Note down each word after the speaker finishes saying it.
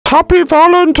Happy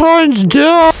Valentine's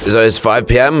Day! So it's 5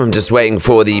 PM. I'm just waiting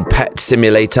for the Pet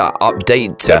Simulator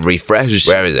update to refresh.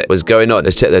 Where is it? What's going on?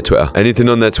 Let's check their Twitter. Anything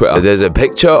on their Twitter? There's a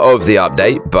picture of the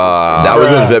update, but that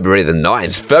was on February the 9th.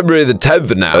 It's February the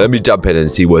 10th now. Let me jump in and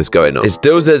see what's going on. It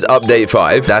still says update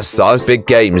 5. That's sus. Big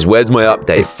games. Where's my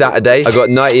update? It's Saturday. I got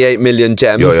 98 million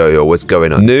gems. Yo, what's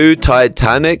going on? New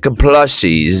Titanic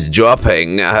plushies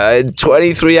dropping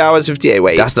 23 hours 58.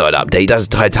 Wait, that's not an update. That's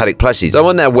Titanic plushies. So I'm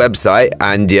on their website,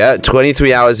 and yeah,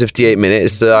 23 hours 58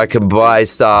 minutes, so I can buy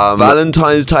some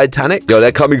Valentine's Titanics. Yo,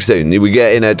 they're coming soon. We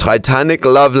get in a Titanic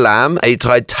Love Lamb, a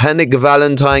Titanic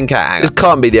Valentine cat. This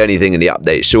can't be the only thing in the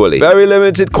update, surely. Very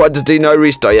limited quantity, no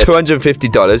restock. Yeah,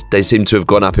 $250. They seem to have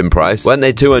gone up in price. Weren't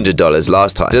they $200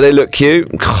 last time? Do they look cute?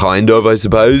 Kind of, I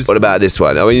suppose. What about this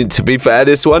one? I mean, to be fair,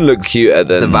 this one looks cuter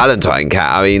than the Valentine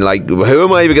cat. I mean, like, who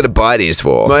am I even going to buy these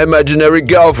for? My imaginary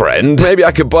girlfriend? Maybe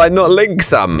I could buy Not Link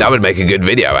some. That would make a good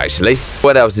video, actually.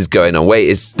 What else is going on? Wait,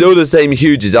 it's still the same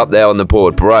huges up there on the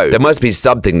board. Bro, there must be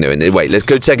something new in it. Wait, let's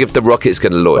go check if the rocket's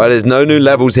going to launch. Well, there's no new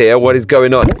levels here. What is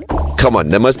going on? Come on,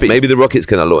 there must be. Maybe the rocket's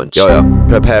going to launch. Yo,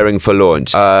 preparing for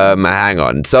launch. Hang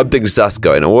on. Something's sus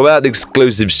going on. What about the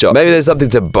exclusive shop? Maybe there's something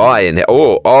to buy in here.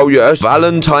 Oh, yes.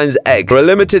 Valentine's egg. For a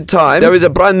limited time, there is a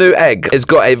brand new egg. It's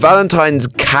got a Valentine's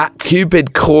cat, Cupid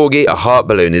corgi. A heart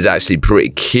balloon is actually pretty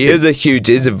cute. Here's a huge,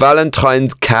 it's a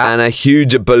Valentine's cat and a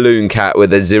huge balloon cat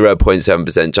with a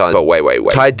 0.7% chance. But wait.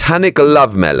 Titanic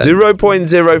Love Melon.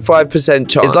 0.05%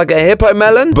 chance. It's like a hippo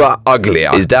melon, but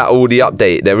uglier. Is that all the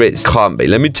update there is? Can't be.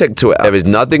 Let me check Twitter. There is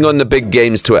nothing on the big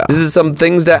games Twitter. This is some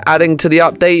things they're adding to the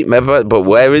update, but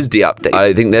where is the update? I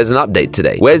don't think there's an update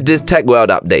today. Where's this Tech World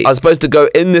update? I was supposed to go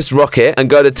in this rocket and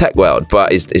go to Tech World,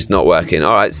 but it's not working.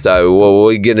 All right, so what are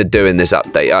we gonna do in this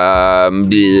update?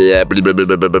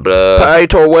 Pay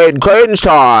to win Queen's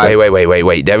time.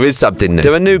 Wait. There is something new.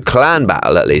 There's a new clan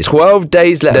battle at least. 12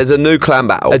 days left. There's a new clan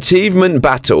battle. Achievement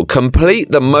battle.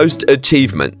 Complete the most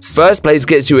achievements. First place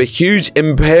gets you a huge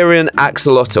Empyrean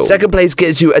axolotl. Second place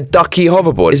gets you a ducky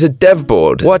hoverboard. It's a dev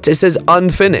board. What? It says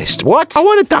unfinished. What? I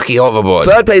want a ducky hoverboard.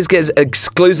 Third place gets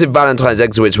exclusive Valentine's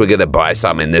eggs, which we're gonna buy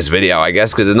some in this video, I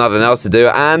guess, because there's nothing else to do,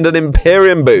 and an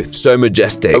Empyrean booth. So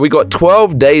majestic. But we got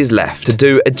 12 days left to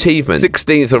do achievements.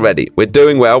 16th already. We're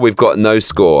doing well. We've got no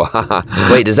score.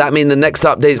 Wait, does that mean the next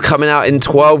update's coming out in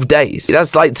 12 days?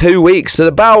 That's like 2 weeks. So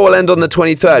the battle will end on the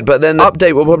 23rd, but then the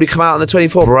update will probably come out on the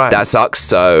 24th. Right. That sucks.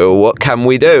 So what can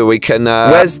we do? We can,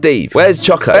 where's Steve? Where's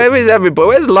Choco? Where is everybody?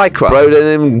 Where's Lycra? Bro,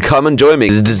 then come and join me.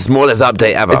 This is the smallest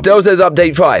update ever. It still says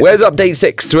update 5. Where's update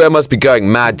 6? Twitter must be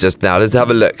going mad just now. Let's have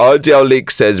a look. LcLc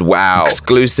says, wow.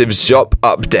 Exclusive shop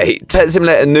update. Pet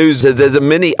Simulator News says there's a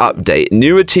mini update.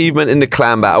 New achievement in the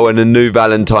clan battle and a new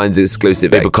Valentine's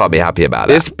exclusive. People can't be happy about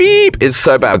it. This beep is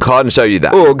so bad. I can't show you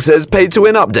that. Org says pay to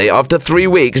win update after 3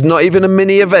 weeks. Not even a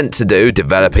mini event to do.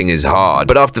 Developing is hard.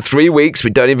 But after 3 weeks, we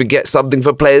don't even get something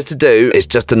for players to do. It's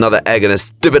just another egg and a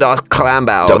stupid ass clan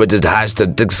battle. Someone just hashed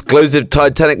an exclusive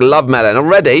Titanic Love Melon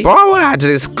already. But I want to have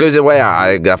an exclusive way.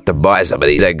 I have to buy some of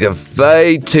these. They give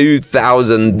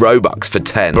 32,000 Robux for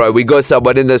 10. Bro, we got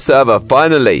someone in the server.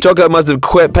 Finally. Choco must have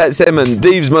quit Pet Sim and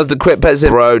Steve's must have quit Pet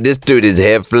Sim. Bro, this dude is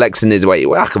here flexing his way.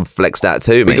 Well, I can flex that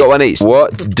too, mate. We got one each.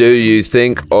 What do you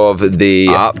think of the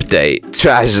update?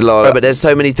 Trash lot. Bro, but there's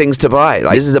so many things to buy.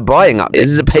 Like, this is a buying update.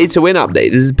 This is a pay to win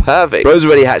update. This is perfect. Bro's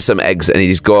already hatched some eggs and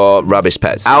he's got rubbish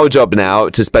pets. Our job now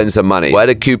to spend some money. Where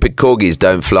the Cupid corgis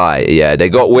don't fly. Yeah, they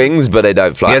got wings, but they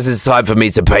don't fly. I guess it's time for me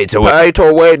to pay to win. Pay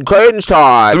to win Queen's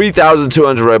time.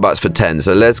 3,200 Robux for 10.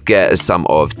 So let's get some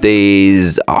of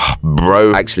these. Oh,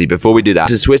 bro. Actually, before we do that,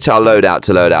 to switch our loadout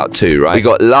to loadout 2, right? We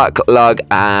got luck,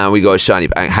 and we got a shiny.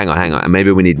 Hang on.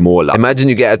 Maybe we need more luck. Imagine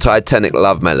you get a Titanic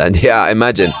Love Melon. Yeah,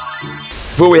 imagine.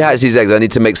 Before we hatch these eggs, I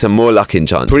need to make some more luck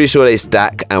enchants. Pretty sure they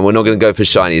stack, and we're not going to go for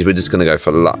shinies. We're just going to go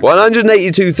for luck.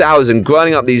 182,000,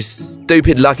 grinding up these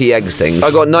stupid lucky eggs things. I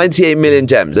got 98 million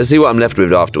gems. Let's see what I'm left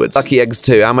with afterwards. Lucky eggs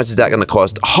 2, how much is that going to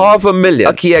cost? 500,000.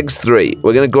 Lucky eggs 3.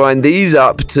 We're going to grind these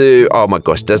up to, oh my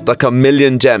gosh, there's like 1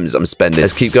 million gems I'm spending.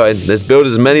 Let's keep going. Let's build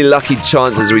as many lucky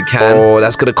chances as we can. Oh,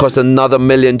 that's going to cost another 1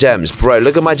 million gems. Bro,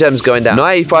 look at my gems going down.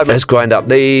 95. Let's grind up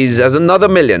these. There's another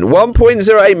 1 million.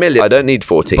 1.08 million. I don't need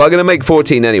 40. But I'm going to make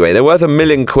 14 anyway. They're worth £1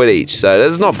 million each, so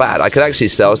that's not bad. I could actually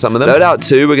sell some of them. Loadout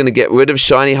 2, we're going to get rid of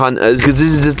shiny hunters because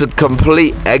this is just a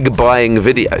complete egg buying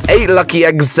video. 8 lucky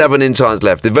eggs, 7 enchants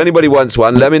left. If anybody wants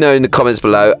one, let me know in the comments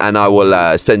below and I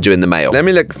will send you in the mail. Let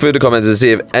me look through the comments and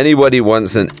see if anybody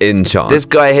wants an enchant. This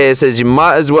guy here says you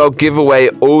might as well give away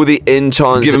all the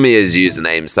enchants. Give me his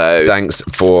username, so thanks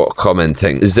for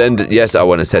commenting. Send, yes, I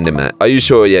want to send him that. Are you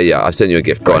sure? Yeah, I've sent you a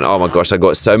gift. Go on. Oh my gosh, I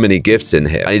got so many gifts in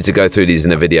here. I need to go through these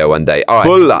in a video one day. All right.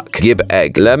 Full luck. Give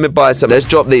egg. Let me buy some. Let's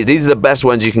drop these. These are the best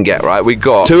ones you can get, right? We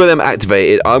got 2 of them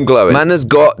activated. I'm glowing. Man has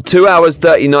got 2 hours,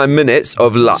 39 minutes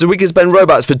of luck. So we can spend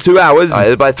Robux for 2 hours. All right,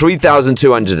 let's buy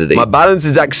 3,200 of these. My balance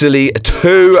is actually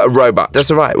 2 Robux.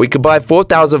 That's all right. We could buy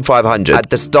 4,500 at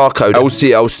the STARCODE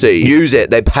LcLc. Use it.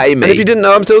 They pay me. And if you didn't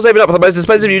know, I'm still saving up for the most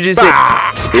expensive UGC.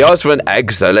 He asked for an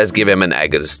egg, so let's give him an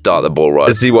egg and start the ball rolling.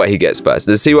 Let's see what he gets first.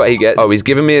 Let's see what he gets. Oh, he's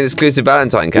giving me an exclusive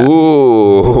Valentine cat.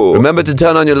 Ooh. Remember to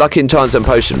turn on your luck, enchants, and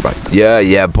potion, bro.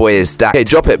 Yeah, boy is stacked. Okay,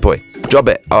 drop it, boy. Drop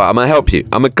it. All right, I'm gonna help you.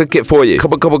 I'm gonna click it for you.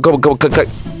 Come on, click.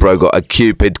 Bro got a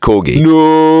Cupid corgi.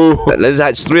 No. Let's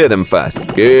hatch 3 of them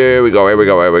first. Here we go.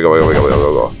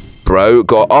 Bro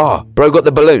got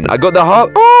the balloon. I got the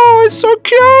heart. Oh, it's so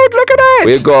cute. Look at it.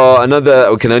 We've got another.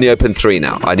 We can only open 3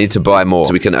 now. I need to buy more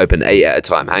so we can open 8 at a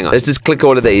time. Hang on. Let's just click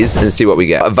all of these and see what we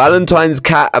get. A Valentine's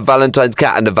cat, and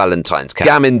a Valentine's cat.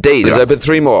 Scam indeed. Let's open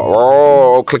 3 more.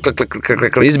 Oh, click. We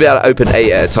need to be able to open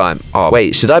 8 at a time. Oh,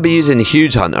 wait. Should I be using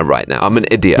Huge Hunter right now? I'm an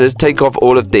idiot. Let's take off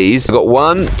all of these. I've got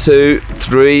 1, 2,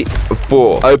 3,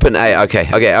 4. Open 8. Okay.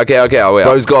 Oh, wait.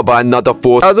 Bro's got to buy another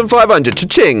 4,500.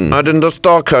 Cha-ching. I didn't just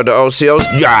STARCODE LcLc.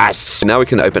 Yes. Now we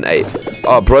can open 8.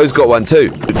 Oh, bro's got 1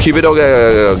 too. Cupid,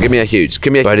 give me a huge.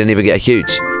 Bro, I didn't even get a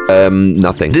huge.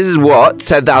 Nothing. This is what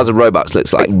 10,000 Robux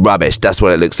looks like. Rubbish. That's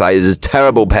what it looks like. It's a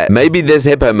terrible pet. Maybe this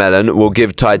hippo melon will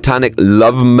give Titanic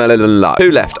Lovemelon luck.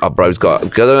 2 left. Oh, bro's got.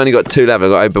 Because I've only got 2 left.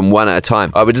 I've got to open 1 at a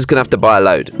time. Oh, we're just gonna have to buy a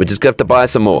load. We're just gonna have to buy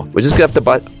some more. We're just gonna have to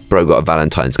buy. Bro got a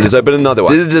Valentine's. Let's open another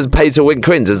one. This is just pay to win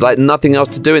cringe. There's like nothing else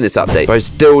to do in this update. Bro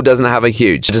still doesn't have a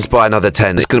huge. Just buy another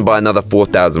 10. Just gonna buy another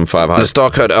 4,500. The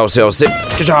STARCODE LcLc.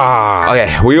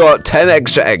 Okay, we got 10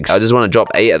 extra eggs. I just want to drop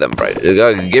 8 of them, bro.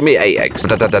 Give me 8 eggs.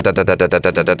 Can't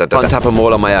tap them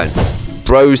all on my own.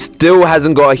 Bro still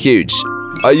hasn't got a huge.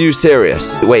 Are you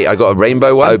serious? Wait, I got a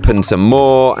rainbow one. Open some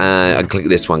more and I click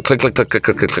this one. Click.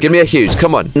 Give me a huge.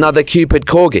 Come on. Another Cupid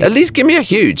corgi. At least give me a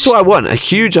huge. That's what I want. A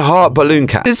huge heart balloon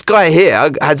cat. This guy here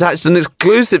has hatched an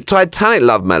exclusive Titanic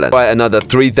Lovemelon. Buy another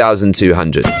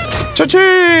 3,200.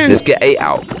 Cha-ching! Let's get 8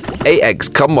 out. 8 eggs.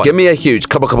 Come on. Give me a huge.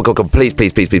 Come on. Please.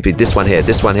 This one here.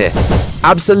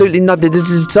 Absolutely nothing. This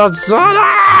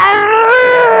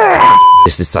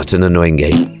is such an annoying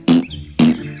game.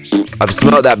 I've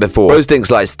smelled that before. Bro stinks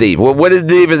like Steve. What did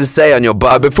it even say on your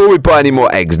butt? Before we buy any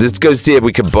more eggs, let's go see if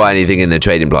we can buy anything in the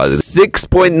trading plaza.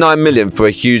 6.9 million for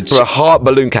a heart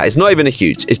balloon cat. It's not even a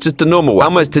huge. It's just a normal one. How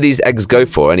much do these eggs go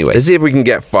for anyway? Let's see if we can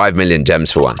get 5 million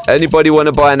gems for one. Anybody want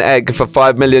to buy an egg for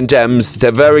 5 million gems?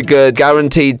 They're very good.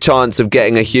 Guaranteed chance of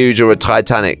getting a huge or a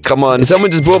Titanic. Come on. Someone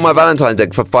just bought my Valentine's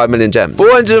egg for 5 million gems.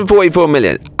 444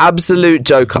 million. Absolute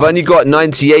joker. I've only got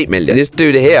 98 million. This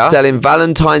dude here selling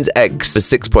Valentine's eggs for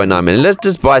 6.9 million. Let's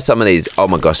just buy some of these. Oh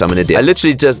my gosh, I'm an idiot. I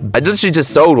literally just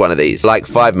sold one of these, like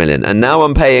 5 million, and now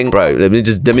I'm paying. Bro, let me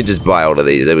just buy all of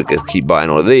these. Let me just keep buying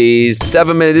all of these.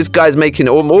 7 million. This guy's making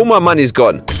all my money's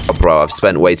gone. Oh, bro, I've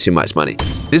spent way too much money.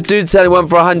 This dude's selling one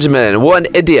for 100 million. What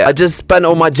an idiot. I just spent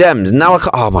all my gems. Now I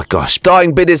can't. Oh my gosh.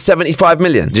 Starting bid is 75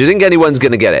 million. Do you think anyone's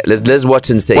gonna get it? Let's watch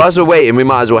and see. Whilst we're waiting, we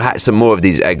might as well hatch some more of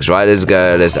these eggs, right? Let's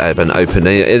go. Let's open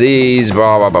these.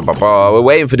 We're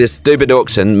waiting for this stupid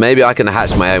auction. Maybe I can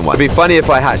hatch my own one. It'd be funny if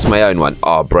I hatched my own one.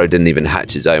 Oh, bro didn't even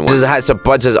hatch his own one. Just hatched a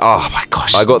bunch of. Oh my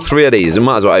gosh. I got 3 of these. We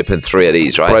might as well open 3 of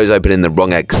these, right? Bro's opening the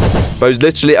wrong eggs. Bro's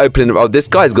literally opening. Oh, this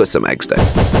guy's got some eggs though.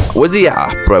 What's he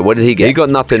at? Bro, what did he get? He got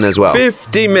nothing as well.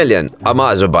 50 million. I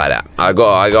might as well buy that. I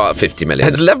got 50 million.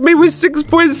 It's left me with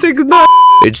 6.69.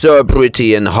 It's so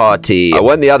pretty and hearty. I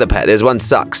want the other pet. There's one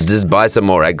sucks. Just buy some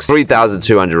more eggs.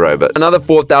 3,200 Robux. Another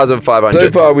 4,500. So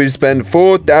far, we've spent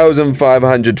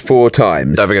 4,500 4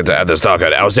 times. Don't forget to add the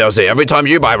STARCODE LcLc every time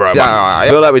you buy Robux. I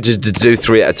feel like we just do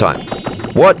 3 at a time.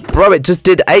 What? Bro, it just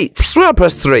did 8. I swear I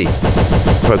pressed 3.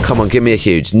 Bro, come on, give me a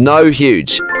huge. No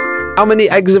huge. How many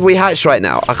eggs have we hatched right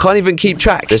now? I can't even keep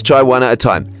track. Let's try 1 at a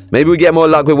time. Maybe we get more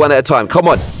luck with 1 at a time. Come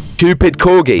on. Cupid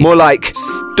corgi. More like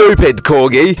stupid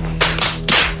corgi.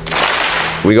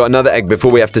 We got another egg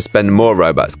before we have to spend more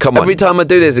Robux. Come on. Every time I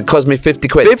do this, it costs me 50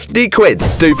 quid. 50 quid.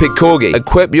 Stupid corgi.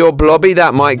 Equip your blobby.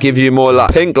 That might give you more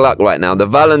luck. Pink luck right now. The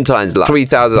Valentine's luck.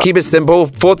 3,000. Keep it simple.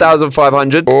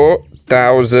 4,500.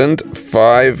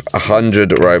 4,500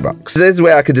 Robux. This is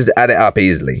where I could just add it up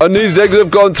easily. And these eggs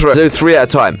have gone through. Do 3 at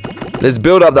a time. Let's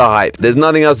build up the hype. There's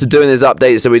nothing else to do in this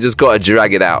update, so we just gotta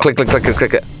drag it out. Click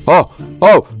it. Oh,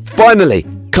 finally.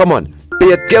 Come on.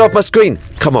 Get off my screen.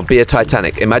 Come on, be a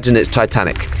Titanic. Imagine it's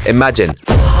Titanic. Imagine.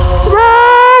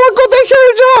 I got the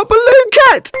huge heart balloon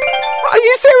cat. Are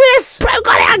you serious? Bro,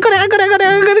 got it. I got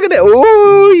it.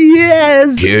 Oh,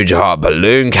 yes. Huge heart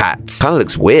balloon cat. Kind of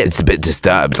looks weird. It's a bit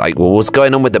disturbed. Like, well, what's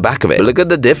going on with the back of it? But look at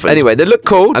the difference. Anyway, they look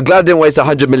cool. I'm glad I didn't waste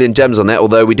 100 million gems on it,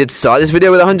 although we did start this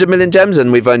video with 100 million gems,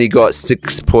 and we've only got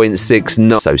 6.6.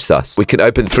 Not so sus. We can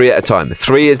open 3 at a time.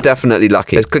 3 is definitely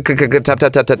lucky. Let's click, tap.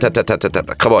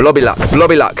 Come on. Blobby luck.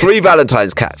 3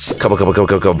 Valentine's cats. Come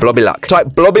on. Blobby luck. Type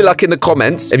Blobby luck in the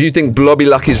comments if you think Blobby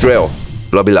luck is real.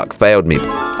 Blobby luck failed me.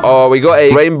 Oh, we got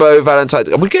a rainbow Valentine's.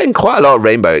 We're getting quite a lot of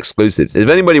rainbow exclusives. If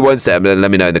anybody wants them, then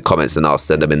let me know in the comments and I'll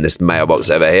send them in this mailbox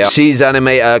over here. Cheese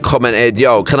Animator commented,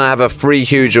 yo, can I have a free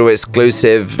huge or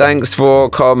exclusive? Thanks for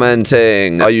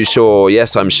commenting. Are you sure?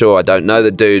 Yes, I'm sure. I don't know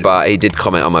the dude, but he did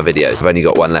comment on my videos. I've only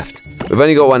got one left.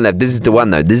 This is the one,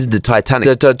 though. This is the Titanic.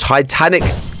 The Titanic.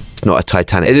 It's not a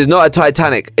Titanic. It is not a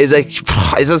Titanic. It's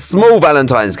a small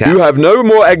Valentine's cat. You have no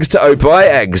more eggs to open. Buy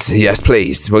eggs. Yes,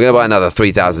 please. We're going to buy another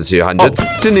 3,200. Oh,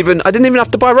 I didn't even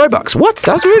have to buy Robux. What?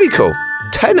 That's really cool.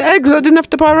 10 eggs, I didn't have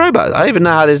to buy Robux. I don't even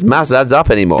know how this math adds up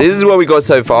anymore. This is what we got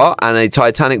so far, and a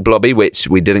Titanic Blobby, which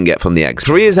we didn't get from the eggs.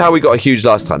 3 is how we got a huge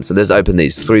last time, so let's open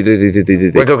these. 3.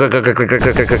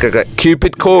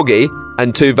 Cupid Corgi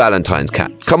and 2 Valentine's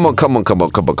cats. Come on.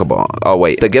 Oh,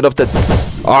 wait. They get off the...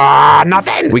 Ah,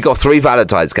 nothing. We got 3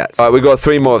 Valentine's cats. All right, we got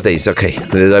 3 more of these. Okay,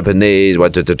 let's open these.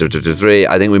 1, 2, 3.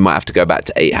 I think we might have to go back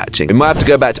to 8 hatching. We might have to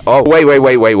go back to... Oh,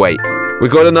 wait. We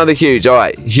got another huge. All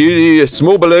right, huge,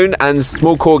 small balloon and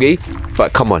small corgi.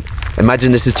 But come on,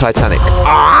 imagine this is Titanic.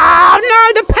 Oh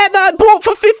no, the pet that I bought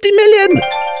for 50 million.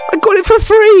 I got it for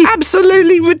free.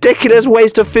 Absolutely ridiculous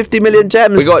waste of 50 million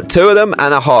gems. We got 2 of them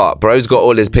and a heart. Bro's got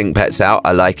all his pink pets out.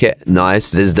 I like it.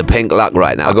 Nice. This is the pink luck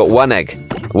right now. I got 1 egg.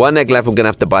 1 egg left. I'm gonna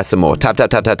have to buy some more. Tap. Come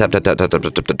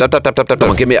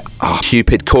on, give me a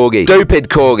Cupid Corgi. Stupid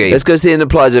Corgi. Let's go see in the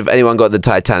plaza if anyone got the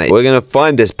Titanic. We're gonna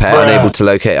find this pet. Unable to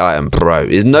locate item. Bro,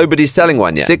 is nobody selling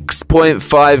one yet?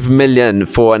 6.5 million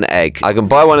for an egg. I can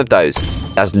buy one of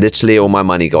those. That's literally all my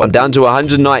money got. I'm down to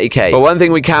 190k. But one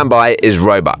thing we can buy is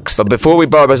Robux. But before we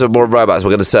buy some more Robux, we're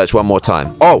gonna search one more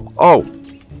time. Oh.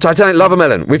 Titanic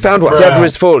Lovemelon. We found one. Server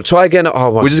is full. Try again.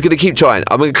 Oh, we're just going to keep trying.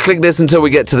 I'm going to click this until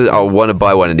we get to the... Oh, I want to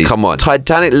buy one of these. Come on.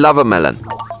 Titanic Lovemelon.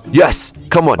 Yes.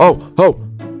 Come on. Oh.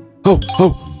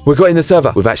 We got in the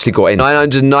server. We've actually got in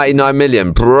 999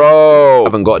 million. Bro. I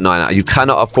haven't got 9. You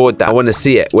cannot afford that. I want to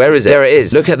see it. Where is it? There it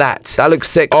is. Look at that. That looks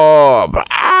sick. Oh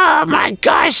my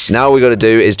gosh. Now all we got to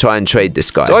do is try and trade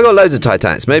this guy. So I got loads of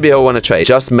Titanics. Maybe he'll want to trade.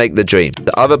 Just make the dream.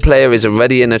 The other player is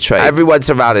already in a trade. Everyone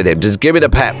surrounded him. Just give me the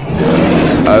pep.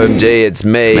 OMG, it's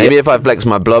me. Maybe if I flex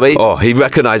my Blobby. Oh, he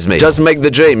recognized me. Just make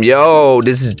the dream. Yo,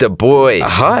 this is the boy.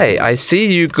 Hi, I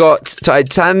see you got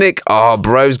Titanic. Oh,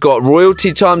 bro's got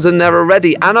royalty charms and never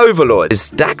ready. And Overlord.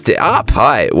 Stacked it up.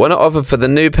 Hi, wanna offer for the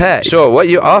new pair? Sure, what are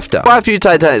you after? Buy a few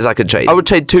Titanics I could trade. I would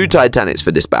trade 2 Titanics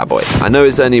for this bad boy. I know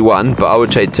it's only 1, but I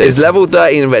would trade 2. It's level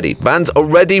 13 ready. Band's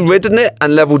already ridden it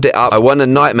and leveled it up. I won a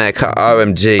nightmare cut.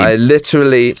 OMG. I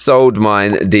literally sold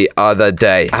mine the other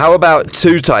day. How about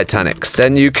 2 Titanics?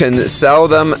 Then you can sell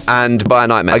them and buy a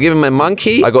nightmare. I give him a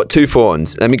monkey. I got 2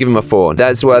 fawns. Let me give him a fawn.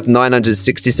 That's worth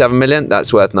 967 million.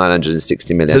 That's worth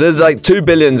 960 million. So there's like 2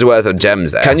 billions worth of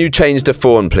gems there. Can you change the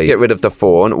fawn, please? Get rid of the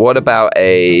fawn. What about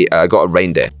a... I got a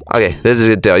reindeer. Okay, this is a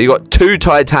good deal. You got 2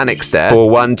 Titanics there for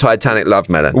 1 Titanic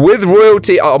Lovemelon. With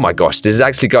royalty... Oh my gosh, this is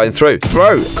actually going through.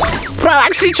 Bro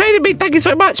actually traded me. Thank you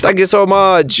so much. Thank you so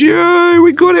much. Yay,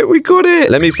 we got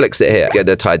it. Let me flex it here. Get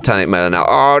the Titanic melon out.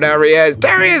 Oh, there he is.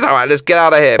 All right, let's get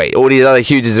out of here. Wait, all these other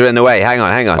huges are in the way. Hang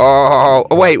on. Oh,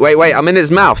 wait. I'm in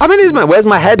his mouth. Where's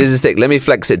my head? This is sick. Let me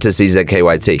flex it to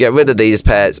CZKYT. Get rid of these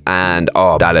pets and...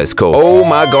 Oh, that looks cool. Oh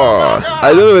my god.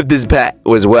 I don't know if this pet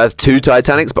was worth 2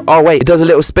 Titanics, but... Oh, wait. It does a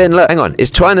little spin. Look, hang on.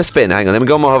 It's trying to spin. Hang on. Let me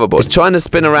go on my hoverboard. It's trying to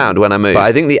spin around when I move. But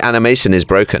I think the animation is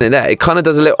broken. And there, it kind of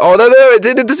does a little... Oh, no. It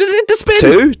did the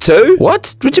spin. 2?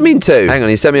 What do you mean 2? Hang on.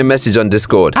 He sent me a message on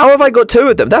Discord. How have I got 2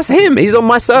 of them? That's him. He's on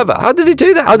my server. How did he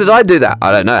do that? How did I do that?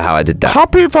 I don't know how I did that.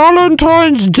 Happy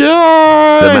Valentine's Day!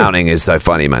 The mounting is so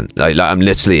funny, man. Like I'm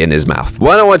literally in his mouth.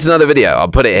 Why not watch another video? I'll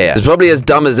put it here. It's probably as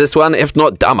dumb as this one, if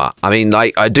not dumber. I mean,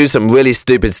 like, I do some really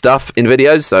stupid stuff in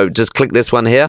videos, so just click this one here.